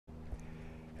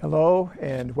Hello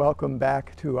and welcome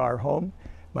back to our home.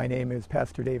 My name is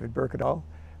Pastor David Berkedal.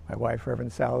 My wife,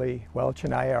 Reverend Sally Welch,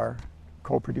 and I are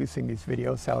co-producing these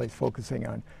videos. Sally's focusing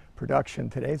on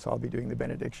production today, so I'll be doing the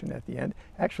benediction at the end.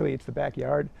 Actually, it's the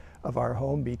backyard of our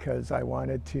home because I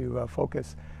wanted to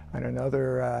focus on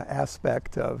another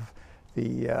aspect of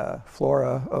the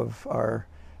flora of our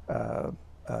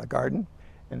garden,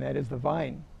 and that is the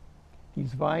vine.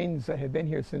 These vines have been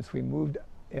here since we moved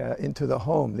into the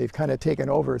home. They've kind of taken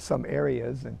over some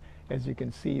areas, and as you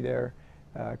can see, they're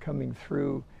coming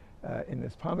through in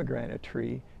this pomegranate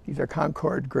tree. These are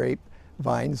Concord grape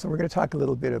vines, and we're going to talk a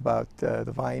little bit about the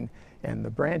vine and the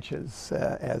branches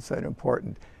as an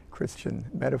important Christian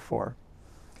metaphor.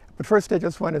 But first, I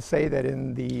just want to say that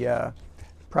in the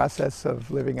process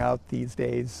of living out these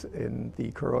days in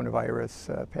the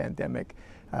coronavirus pandemic,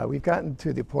 we've gotten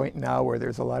to the point now where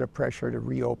there's a lot of pressure to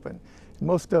reopen.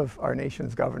 Most of our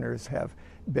nation's governors have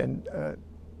been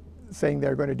saying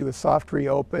they're going to do a soft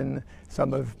reopen.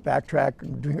 Some have backtracked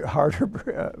and doing a harder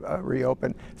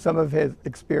reopen. Some have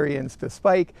experienced a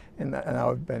spike and now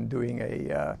have been doing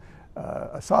a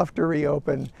softer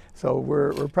reopen. So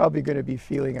we're probably going to be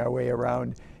feeling our way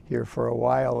around here for a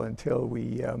while until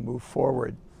we move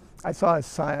forward. I saw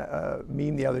a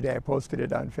meme the other day. I posted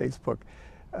it on Facebook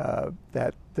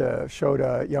that showed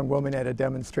a young woman at a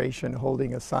demonstration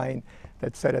holding a sign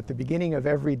that said, at the beginning of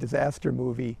every disaster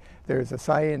movie, there's a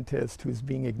scientist who's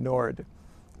being ignored.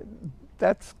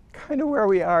 That's kind of where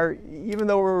we are, even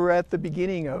though we're at the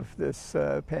beginning of this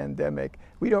pandemic.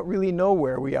 We don't really know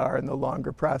where we are in the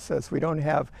longer process. We don't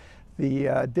have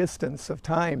the distance of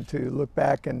time to look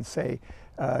back and say,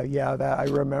 yeah, I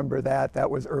remember that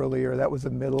was earlier, that was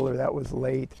the middle, or that was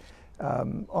late.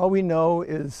 All we know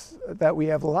is that we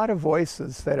have a lot of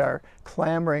voices that are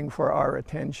clamoring for our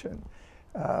attention.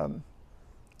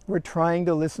 We're trying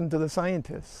to listen to the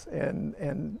scientists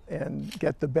and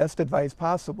get the best advice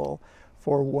possible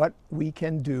for what we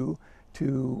can do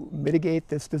to mitigate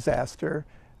this disaster,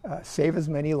 save as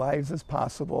many lives as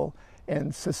possible,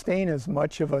 and sustain as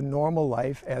much of a normal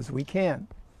life as we can.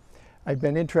 I've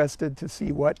been interested to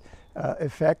see what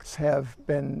effects have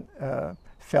been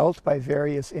felt by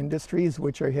various industries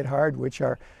which are hit hard, which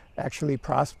are actually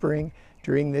prospering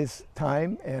during this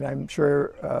time, and I'm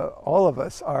sure all of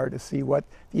us are, to see what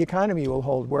the economy will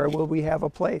hold. Where will we have a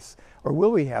place, or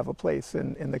will we have a place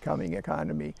in the coming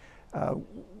economy?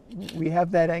 We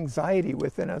have that anxiety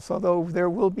within us, although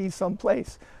there will be some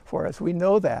place for us. We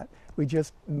know that. We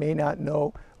just may not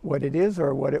know what it is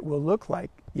or what it will look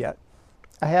like yet.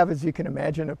 I have, as you can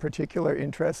imagine, a particular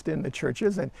interest in the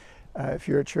churches, and if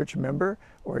you're a church member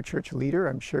or a church leader,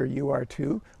 I'm sure you are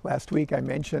too. Last week I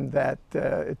mentioned that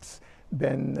it's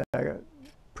been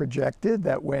projected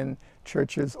that when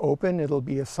churches open, it'll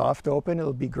be a soft open,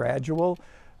 it'll be gradual.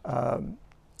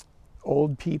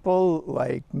 Old people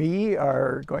like me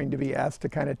are going to be asked to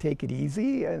kind of take it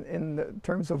easy in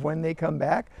terms of when they come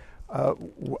back.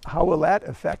 How will that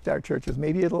affect our churches?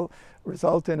 Maybe it'll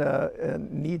result in a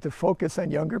need to focus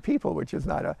on younger people, which is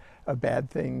not a bad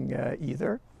thing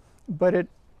either. But it,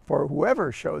 for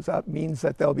whoever shows up, means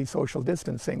that there'll be social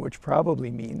distancing, which probably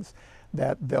means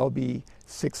that there'll be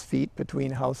 6 feet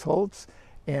between households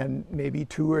and maybe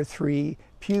 2 or 3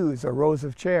 pews or rows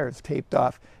of chairs taped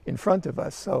off in front of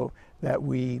us so that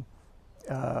we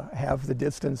have the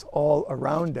distance all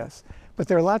around us. But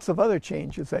there are lots of other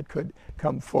changes that could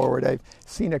come forward. I've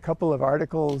seen a couple of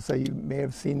articles, you may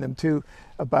have seen them too,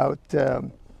 about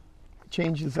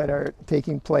changes that are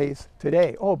taking place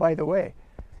today. Oh, by the way,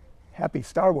 happy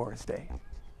Star Wars Day.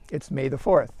 It's May the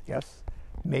 4th, yes?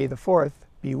 May the 4th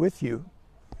be with you.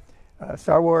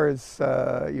 Star Wars,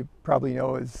 you probably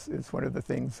know, is one of the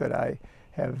things that I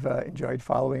have enjoyed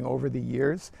following over the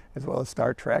years, as well as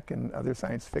Star Trek and other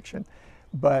science fiction.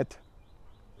 But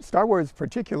Star Wars in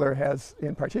particular has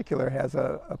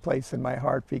a place in my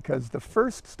heart because the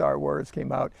first Star Wars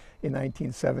came out in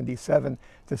 1977,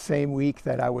 the same week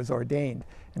that I was ordained.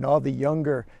 And all the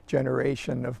younger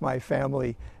generation of my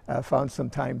family found some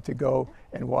time to go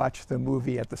and watch the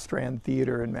movie at the Strand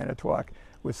Theater in Manitowoc,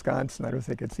 Wisconsin. I don't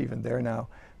think it's even there now.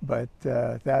 But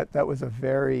that was a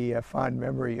very fond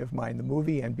memory of mine, the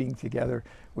movie, and being together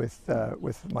with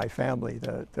my family,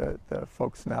 the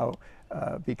folks now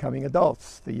becoming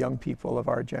adults, the young people of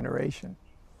our generation.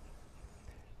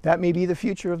 That may be the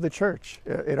future of the church.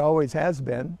 It always has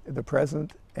been, the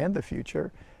present and the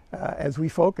future, as we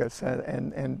focus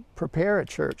and prepare a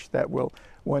church that will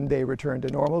one day return to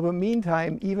normal. But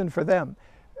meantime, even for them,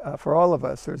 for all of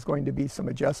us, there's going to be some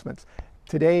adjustments.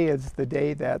 Today is the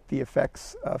day that the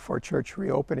effects for church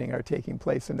reopening are taking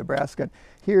place in Nebraska.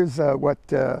 Here's what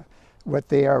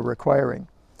they are requiring.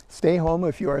 Stay home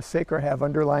if you are sick or have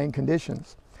underlying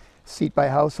conditions. Seat by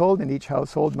household, and each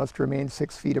household must remain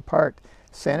 6 feet apart.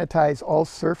 Sanitize all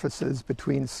surfaces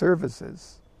between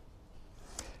services.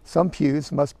 Some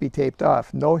pews must be taped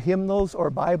off. No hymnals or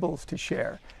Bibles to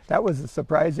share. That was a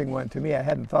surprising one to me. I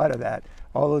hadn't thought of that.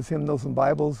 All those hymnals and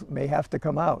Bibles may have to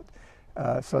come out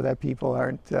so that people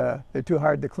aren't, they're too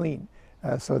hard to clean.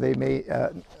 So they may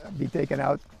be taken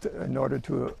out in order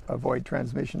to avoid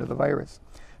transmission of the virus.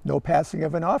 No passing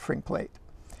of an offering plate.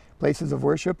 Places of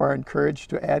worship are encouraged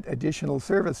to add additional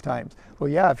service times. Well,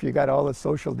 yeah, if you got all the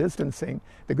social distancing,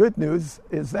 the good news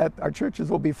is that our churches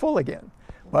will be full again,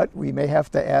 but we may have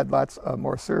to add lots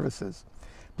more services.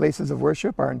 Places of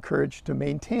worship are encouraged to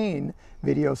maintain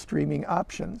video streaming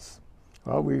options.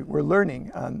 Well, we're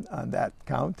learning on that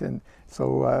count, and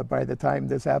so by the time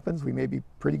this happens, we may be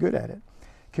pretty good at it.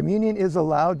 Communion is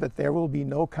allowed, but there will be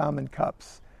no common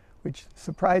cups, which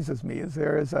surprises me, as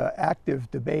there is an active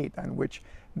debate on which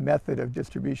method of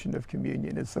distribution of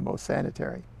communion is the most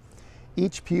sanitary.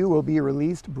 Each pew will be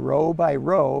released row by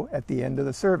row at the end of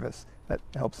the service. That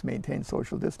helps maintain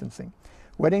social distancing.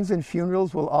 Weddings and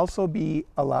funerals will also be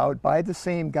allowed by the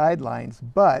same guidelines,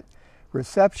 but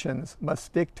receptions must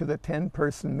stick to the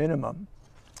 10-person minimum.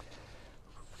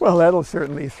 Well, that'll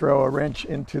certainly throw a wrench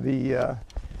into the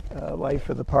life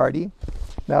of the party.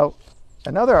 Now,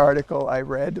 another article I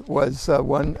read was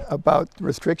one about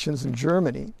restrictions in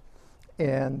Germany.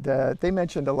 And they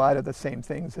mentioned a lot of the same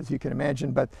things, as you can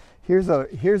imagine. But here's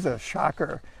a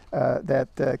shocker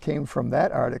that came from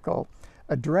that article.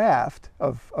 A draft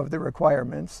of the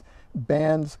requirements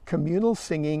bans communal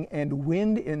singing and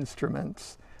wind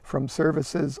instruments from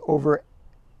services over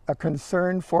a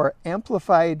concern for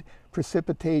amplified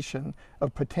precipitation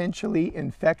of potentially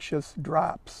infectious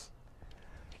drops.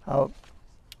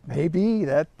 Maybe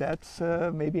that's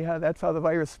how the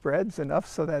virus spreads enough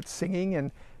so that singing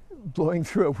and blowing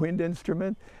through a wind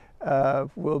instrument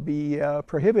will be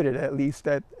prohibited, at least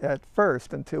at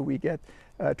first, until we get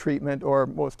treatment, or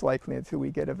most likely until we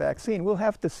get a vaccine. We'll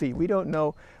have to see. We don't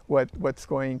know what's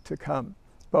going to come.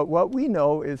 But what we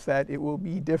know is that it will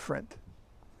be different.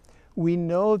 We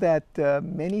know that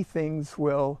many things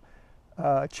will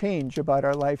change about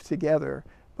our life together,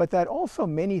 but that also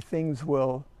many things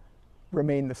will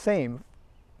remain the same.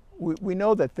 We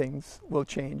know that things will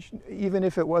change. Even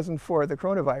if it wasn't for the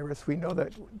coronavirus, we know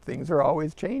that things are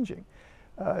always changing.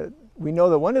 We know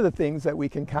that one of the things that we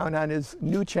can count on is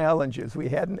new challenges we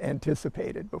hadn't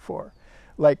anticipated before,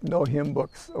 like no hymn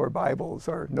books or Bibles,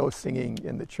 or no singing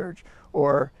in the church,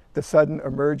 or the sudden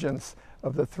emergence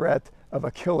of the threat of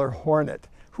a killer hornet.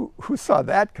 Who saw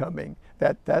that coming?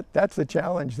 That's a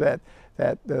challenge that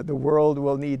the world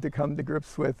will need to come to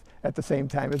grips with at the same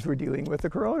time as we're dealing with the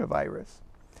coronavirus.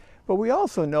 But we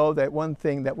also know that one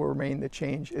thing that will remain the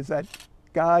change is that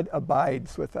God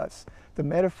abides with us. The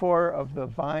metaphor of the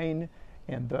vine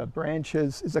and the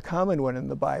branches is a common one in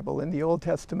the Bible. In the Old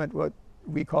Testament, what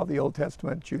we call the Old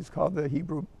Testament, Jews call the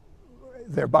Hebrew,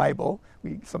 their Bible.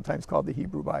 We sometimes call the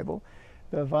Hebrew Bible.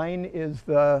 The vine is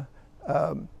the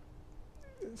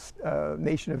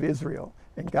nation of Israel,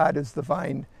 and God is the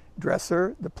vine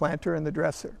dresser, the planter, and the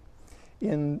dresser.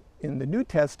 In the New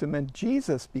Testament,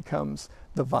 Jesus becomes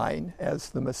the vine as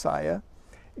the Messiah.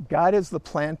 God is the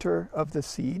planter of the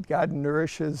seed. God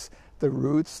nourishes the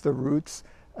roots. The roots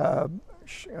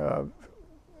nourish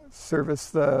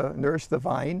the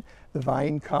vine. The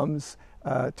vine comes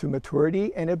to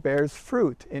maturity, and it bears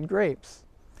fruit in grapes.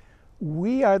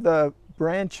 We are the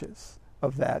branches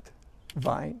of that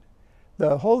vine.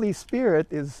 The Holy Spirit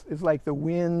is like the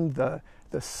wind, the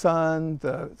sun,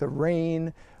 the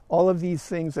rain, all of these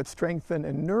things that strengthen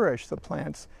and nourish the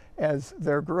plants as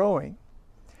they're growing.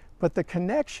 But the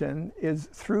connection is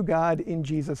through God in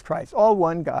Jesus Christ. All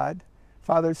one God,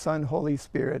 Father, Son, Holy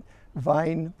Spirit,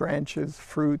 vine, branches,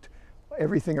 fruit,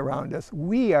 everything around us.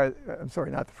 We are,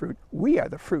 not the fruit, we are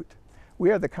the fruit.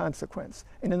 We are the consequence.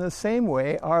 And in the same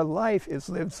way, our life is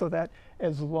lived so that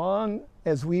as long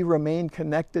as we remain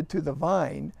connected to the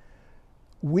vine,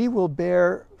 we will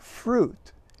bear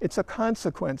fruit. It's a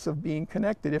consequence of being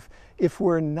connected. If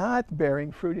we're not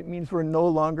bearing fruit, it means we're no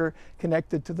longer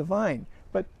connected to the vine.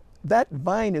 But that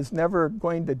vine is never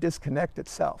going to disconnect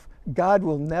itself. God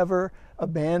will never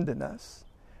abandon us.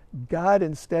 God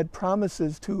instead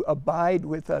promises to abide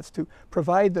with us, to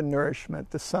provide the nourishment,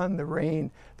 the sun, the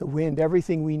rain, the wind,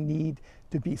 everything we need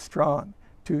to be strong,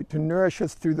 to nourish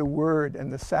us through the word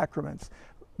and the sacraments.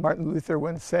 Martin Luther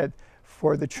once said,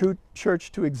 for the true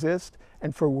church to exist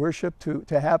and for worship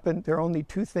to happen, there are only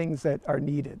two things that are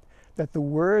needed: that the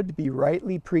word be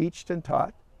rightly preached and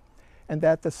taught, and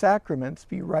that the sacraments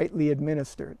be rightly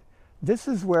administered. This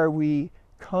is where we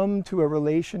come to a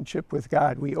relationship with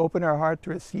God. We open our heart to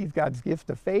receive God's gift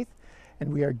of faith,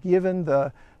 and we are given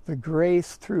the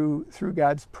grace through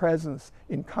God's presence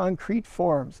in concrete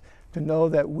forms to know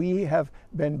that we have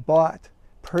been bought,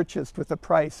 purchased with a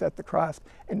price at the cross,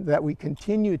 and that we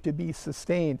continue to be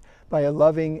sustained by a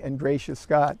loving and gracious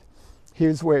God.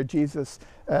 Here's where Jesus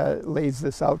lays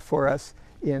this out for us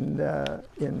in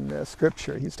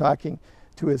Scripture. He's talking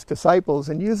to his disciples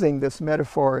and using this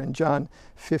metaphor in John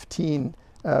 15,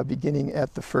 beginning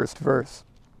at the first verse.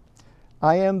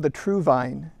 I am the true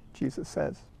vine, Jesus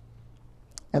says,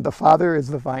 and the Father is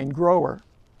the vine grower.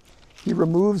 He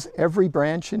removes every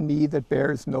branch in me that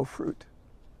bears no fruit.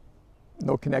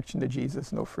 No connection to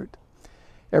Jesus, no fruit.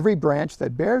 Every branch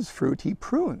that bears fruit, he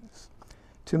prunes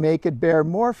to make it bear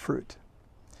more fruit.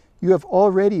 You have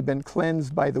already been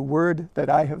cleansed by the word that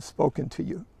I have spoken to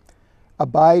you.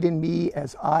 Abide in me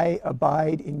as I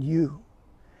abide in you.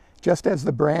 Just as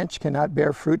the branch cannot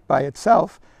bear fruit by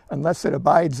itself unless it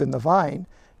abides in the vine,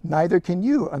 neither can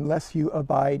you unless you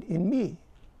abide in me.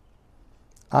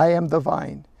 I am the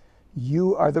vine,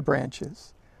 you are the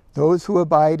branches. Those who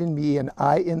abide in me and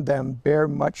I in them bear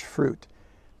much fruit,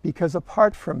 because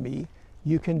apart from me,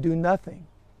 you can do nothing.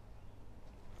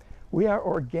 We are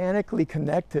organically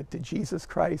connected to Jesus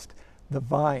Christ, the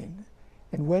vine.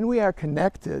 And when we are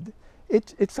connected,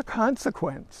 it's a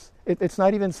consequence. It's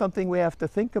not even something we have to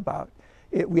think about.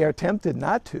 We are tempted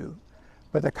not to,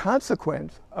 but the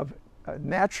consequence of a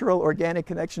natural organic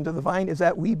connection to the vine is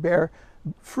that we bear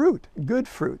fruit, good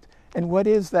fruit. And what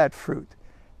is that fruit?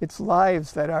 It's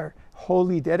lives that are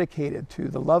wholly dedicated to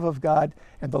the love of God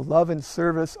and the love and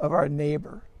service of our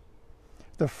neighbor.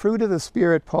 The fruit of the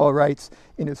Spirit, Paul writes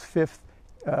in his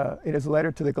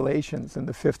letter to the Galatians in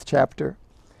the 5th chapter.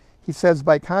 He says,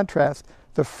 by contrast,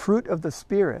 the fruit of the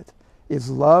Spirit is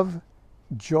love,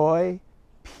 joy,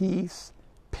 peace,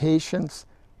 patience,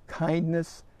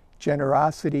 kindness,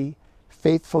 generosity,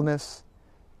 faithfulness,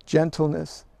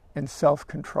 gentleness, and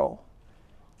self-control.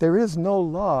 There is no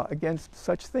law against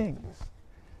such things.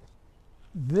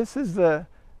 This is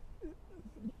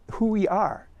who we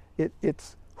are.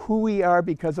 It's who we are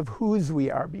because of whose we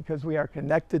are, because we are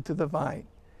connected to the vine.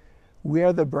 We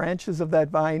are the branches of that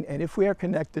vine, and if we are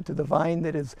connected to the vine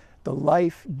that is the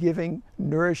life-giving,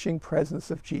 nourishing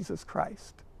presence of Jesus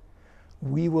Christ,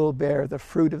 we will bear the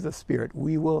fruit of the Spirit.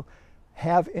 We will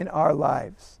have in our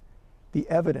lives the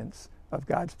evidence of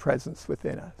God's presence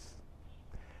within us.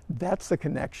 That's the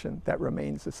connection that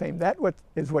remains the same. That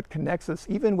is what connects us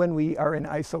even when we are in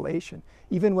isolation,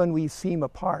 even when we seem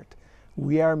apart.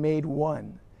 We are made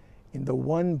one in the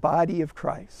one body of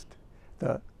Christ.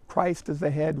 Christ as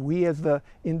the head, we as the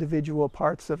individual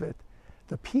parts of it.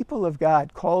 The people of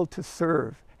God called to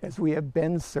serve as we have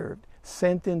been served,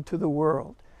 sent into the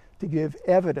world to give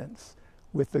evidence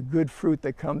with the good fruit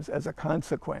that comes as a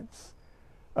consequence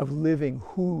of living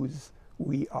whose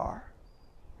we are.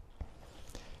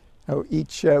 Now,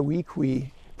 each week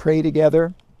we pray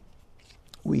together.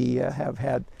 We have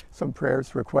had some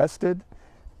prayers requested.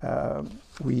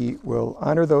 We will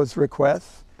honor those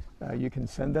requests. You can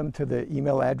send them to the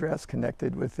email address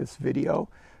connected with this video,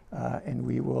 and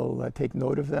we will take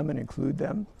note of them and include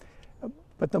them.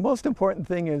 But the most important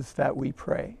thing is that we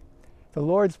pray. The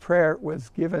Lord's Prayer was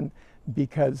given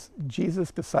because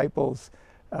Jesus' disciples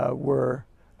were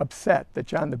upset that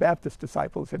John the Baptist's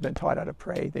disciples had been taught how to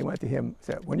pray. They went to him and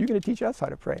said, when are you going to teach us how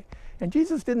to pray? And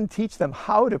Jesus didn't teach them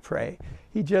how to pray.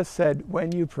 He just said,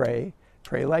 when you pray,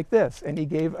 pray like this. And he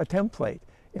gave a template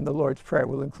in the Lord's Prayer.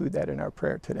 We'll include that in our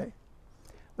prayer today.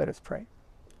 Let us pray.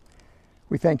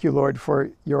 We thank you, Lord, for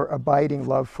your abiding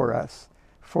love for us,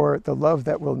 for the love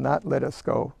that will not let us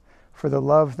go, for the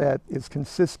love that is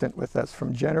consistent with us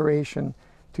from generation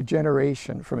to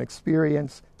generation, from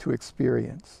experience to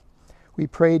experience. We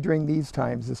pray during these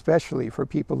times, especially for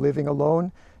people living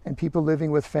alone and people living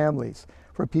with families,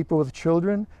 for people with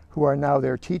children who are now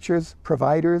their teachers,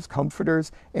 providers,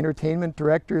 comforters, entertainment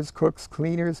directors, cooks,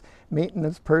 cleaners,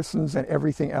 maintenance persons, and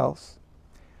everything else.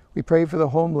 We pray for the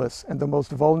homeless and the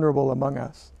most vulnerable among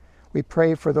us. We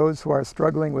pray for those who are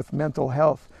struggling with mental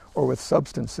health or with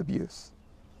substance abuse.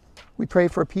 We pray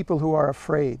for people who are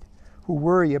afraid, who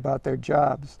worry about their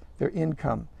jobs, their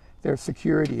income, their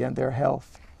security, and their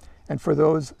health, and for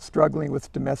those struggling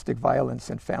with domestic violence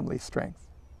and family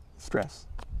stress.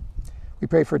 We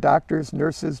pray for doctors,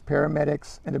 nurses,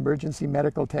 paramedics, and emergency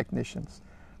medical technicians,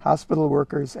 hospital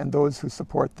workers, and those who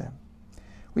support them.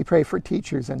 We pray for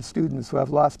teachers and students who have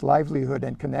lost livelihood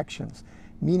and connections,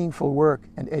 meaningful work,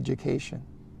 and education.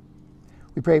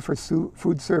 We pray for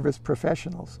food service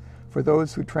professionals, for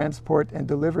those who transport and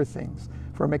deliver things,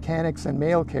 for mechanics and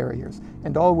mail carriers,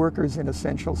 and all workers in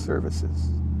essential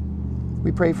services.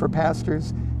 We pray for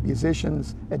pastors,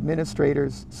 musicians,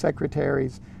 administrators,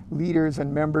 secretaries, leaders,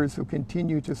 and members who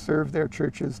continue to serve their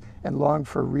churches and long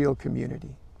for real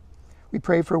community. We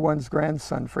pray for one's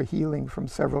grandson for healing from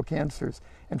several cancers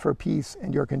and for peace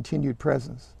and your continued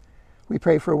presence. We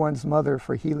pray for one's mother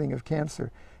for healing of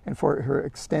cancer and for her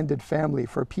extended family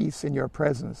for peace in your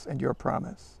presence and your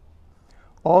promise.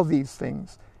 All these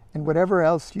things, and whatever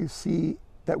else you see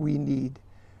that we need,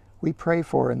 we pray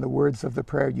for in the words of the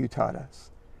prayer you taught us.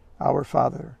 Our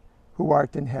Father, who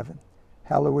art in heaven,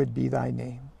 hallowed be thy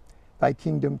name. Thy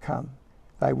kingdom come,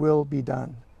 thy will be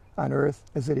done, on earth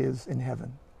as it is in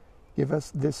heaven. Give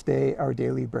us this day our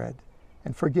daily bread,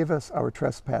 and forgive us our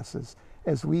trespasses,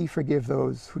 as we forgive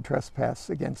those who trespass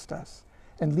against us.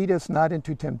 And lead us not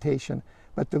into temptation,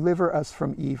 but deliver us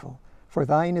from evil. For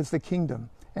thine is the kingdom,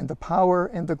 and the power,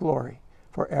 and the glory,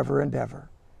 forever and ever.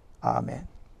 Amen.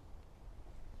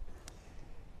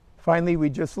 Finally,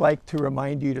 we'd just like to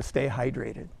remind you to stay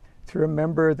hydrated, to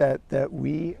remember that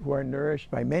we who are nourished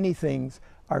by many things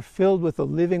are filled with the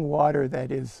living water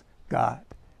that is God,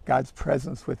 God's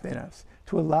presence within us,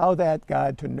 to allow that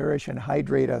God to nourish and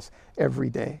hydrate us every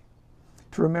day.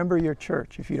 To remember your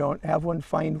church. If you don't have one,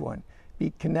 find one.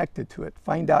 Be connected to it.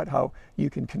 Find out how you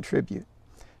can contribute.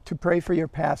 To pray for your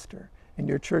pastor and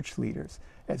your church leaders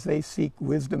as they seek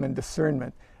wisdom and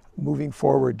discernment moving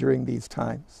forward during these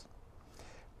times.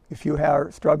 If you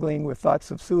are struggling with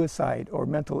thoughts of suicide or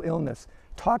mental illness,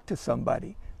 talk to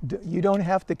somebody. You don't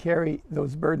have to carry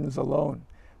those burdens alone.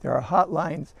 There are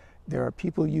hotlines. There are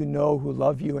people you know who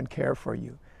love you and care for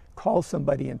you. Call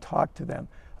somebody and talk to them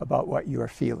about what you are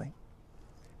feeling.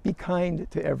 Be kind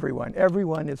to everyone.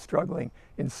 Everyone is struggling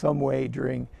in some way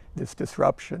during this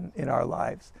disruption in our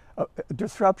lives, a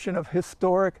disruption of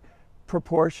historic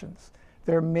proportions.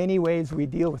 There are many ways we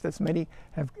deal with this. Many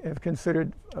have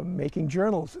considered making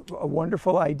journals a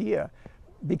wonderful idea,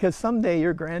 because someday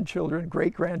your grandchildren,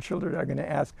 great-grandchildren are going to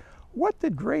ask, what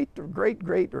did great or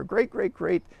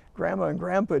great-great-great grandma and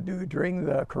grandpa do during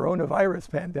the coronavirus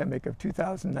pandemic of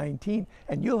 2019?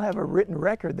 And you'll have a written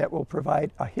record that will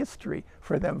provide a history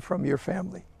for them from your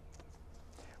family.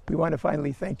 We want to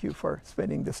finally thank you for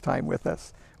spending this time with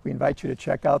us. We invite you to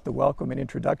check out the welcome and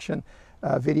introduction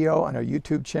video on our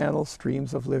YouTube channel,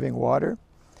 Streams of Living Water.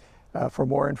 For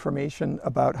more information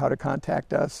about how to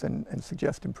contact us and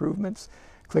suggest improvements,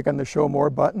 click on the Show More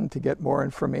button to get more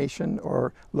information,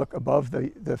 or look above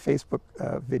the Facebook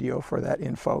video for that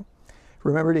info.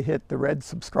 Remember to hit the red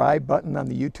subscribe button on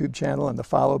the YouTube channel and the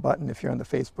follow button if you're on the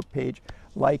Facebook page.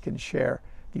 Like and share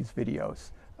these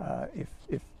videos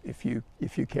if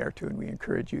you care to, and we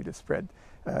encourage you to spread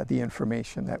the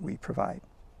information that we provide.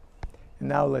 And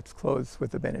now let's close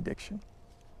with the benediction.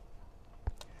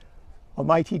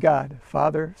 Almighty God,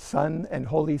 Father, Son, and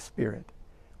Holy Spirit,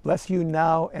 bless you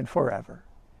now and forever.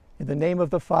 In the name of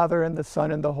the Father, and the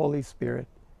Son, and the Holy Spirit.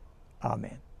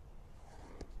 Amen.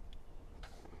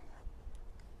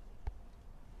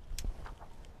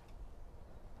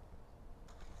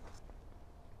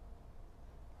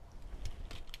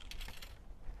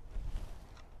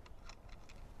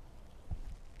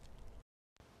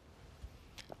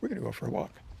 We're going to go for a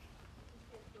walk.